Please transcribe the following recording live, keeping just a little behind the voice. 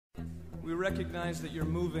we recognize that you're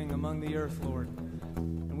moving among the earth, Lord.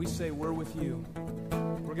 And we say we're with you.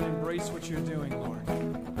 We're going to embrace what you're doing, Lord.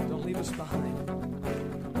 Don't leave us behind.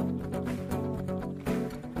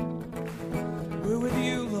 We're with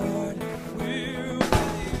you, Lord. We're with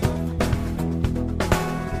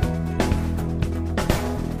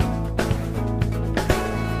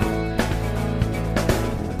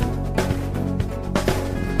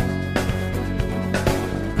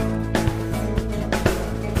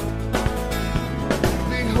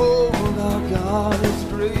Behold, our God is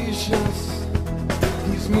gracious.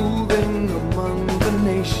 He's moving among the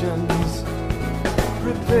nations,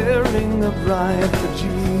 preparing a bride for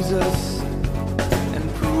Jesus and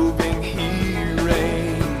proving he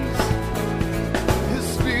reigns. His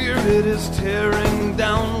spirit is tearing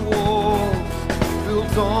down walls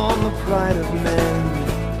built on the pride of men.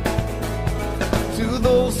 To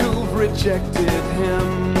those who've rejected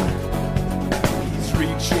him, he's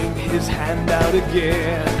reaching his hand out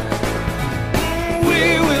again.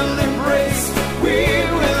 We will embrace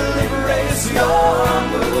your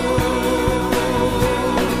move.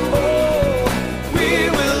 We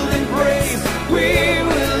will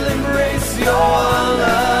embrace your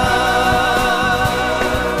love.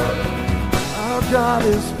 Our God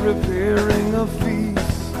is preparing a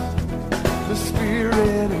feast. The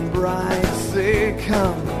Spirit and bride say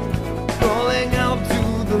come, calling out to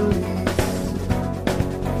the least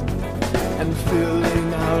and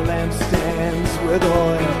filling our lampstands with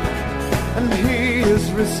oil. And he is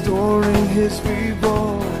restoring his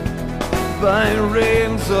people by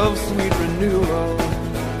rains of sweet renewal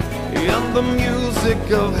and the music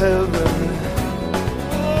of heaven.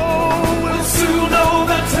 Oh, we'll soon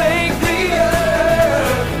overtake the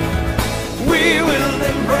earth. We will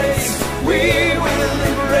embrace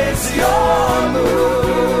your move.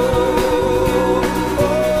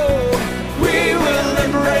 Oh, we will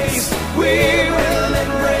embrace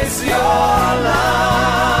your love.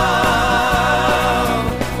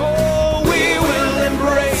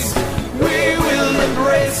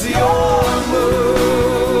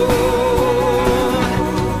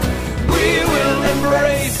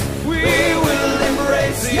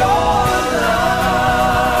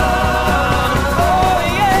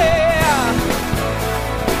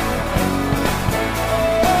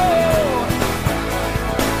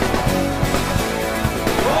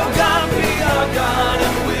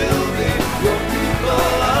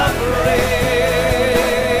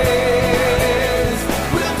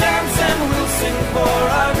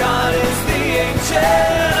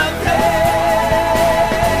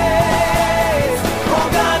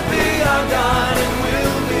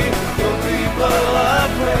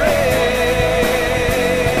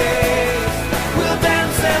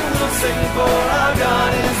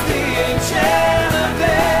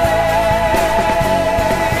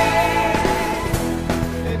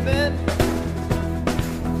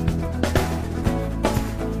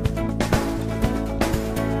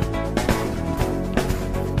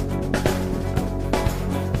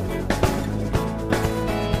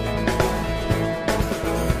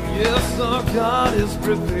 God is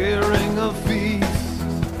preparing a feast.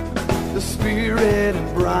 The Spirit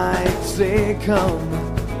and bride say come,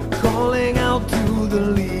 calling out to the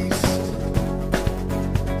least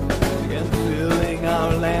and filling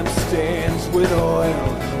our lampstands with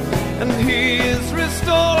oil. And he is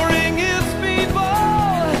restoring